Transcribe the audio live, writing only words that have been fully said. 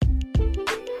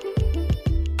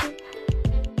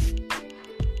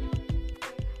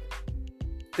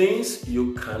things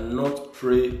you cannot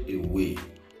pray away.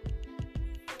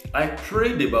 I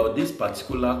prayed about this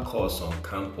particular course on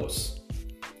campus.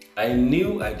 I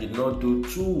knew I did not do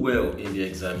too well in the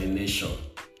examination.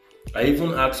 I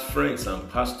even asked friends and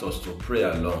pastors to pray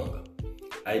along.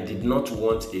 I did not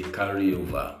want a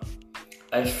carryover.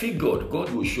 I figured God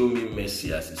would show me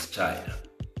mercy as his child.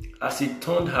 As it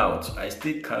turned out, I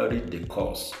still carried the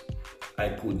course. I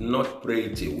could not pray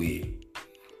it away.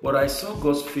 But I saw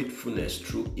God's faithfulness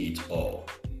through it all.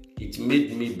 It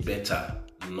made me better,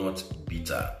 not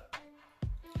bitter.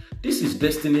 This is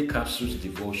Destiny Capsules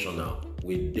Devotional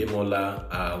with Demola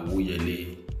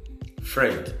Awuyele.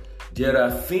 Friend, there are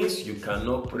things you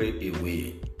cannot pray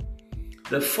away.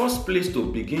 The first place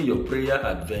to begin your prayer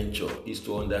adventure is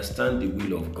to understand the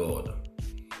will of God.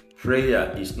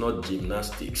 Prayer is not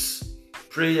gymnastics.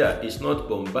 Prayer is not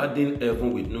bombarding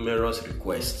heaven with numerous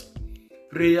requests.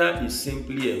 Prayer is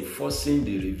simply enforcing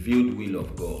the revealed will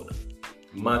of God.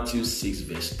 Matthew 6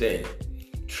 verse 10.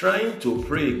 Trying to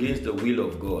pray against the will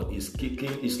of God is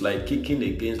like kicking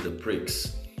against the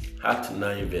pricks. Act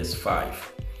 9 verse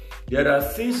 5. There are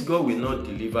things God will not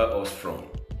deliver us from.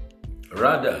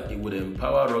 Rather, he would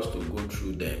empower us to go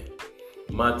through them.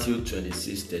 Matthew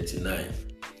 26:39.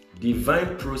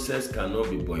 Divine process cannot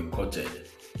be boycotted.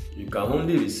 You can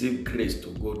only receive grace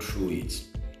to go through it.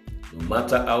 No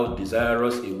matter how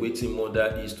desirous a waiting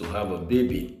mother is to have a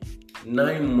baby,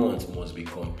 9 months must be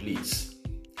complete.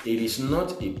 It is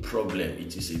not a problem,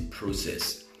 it is a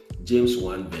process. James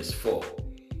 1 verse 4.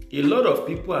 A lot of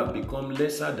people have become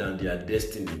lesser than their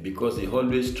destiny because they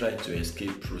always try to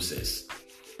escape process.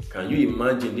 Can you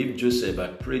imagine if Joseph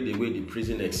had prayed away the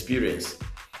prison experience?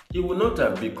 He would not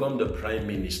have become the prime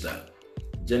minister.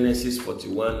 Genesis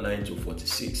 41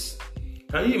 9-46.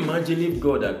 Can you imagine if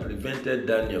God had prevented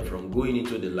Daniel from going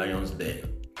into the lion's den?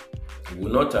 He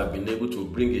would not have been able to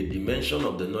bring a dimension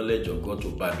of the knowledge of God to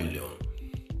Babylon.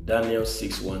 Daniel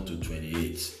 6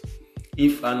 1-28.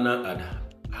 If Anna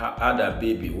had a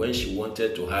baby when she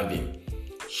wanted to have him,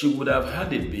 she would have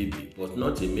had a baby, but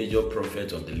not a major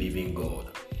prophet of the living God.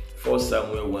 1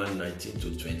 Samuel 1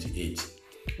 19-28.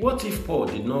 What if Paul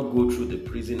did not go through the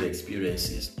prison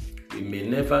experiences? We may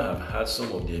never have had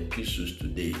some of the epistles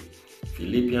today.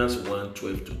 Philippians 1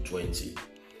 12-20.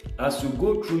 As you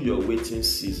go through your waiting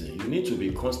season, you need to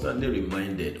be constantly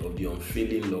reminded of the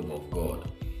unfailing love of God.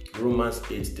 Romans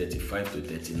 8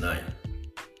 35-39.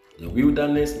 The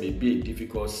wilderness may be a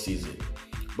difficult season,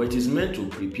 but it is meant to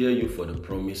prepare you for the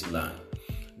promised land.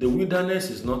 The wilderness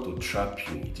is not to trap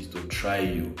you, it is to try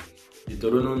you.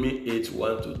 Deuteronomy 8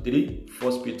 1-3,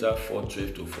 1 Peter 4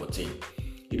 12-14.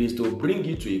 It is to bring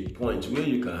you to a point where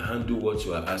you can handle what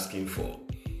you are asking for.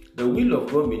 The will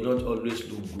of God may not always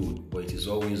look good, but it is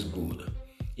always good.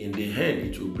 In the end,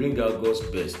 it will bring out God's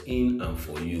best in and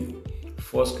for you.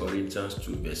 1 Corinthians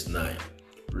 2 verse 9.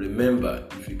 Remember,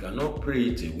 if you cannot pray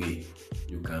it away,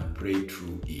 you can pray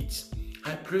through it.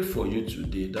 I pray for you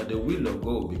today that the will of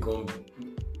God will become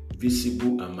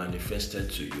visible and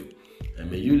manifested to you. And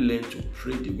may you learn to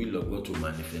pray the will of God to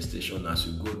manifestation as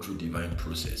you go through divine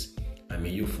process. And may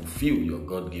you fulfill your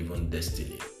God-given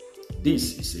destiny.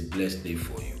 This is a blessed day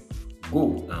for you.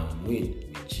 Go and win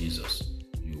with Jesus.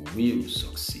 You will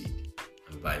succeed.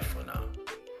 And bye for now.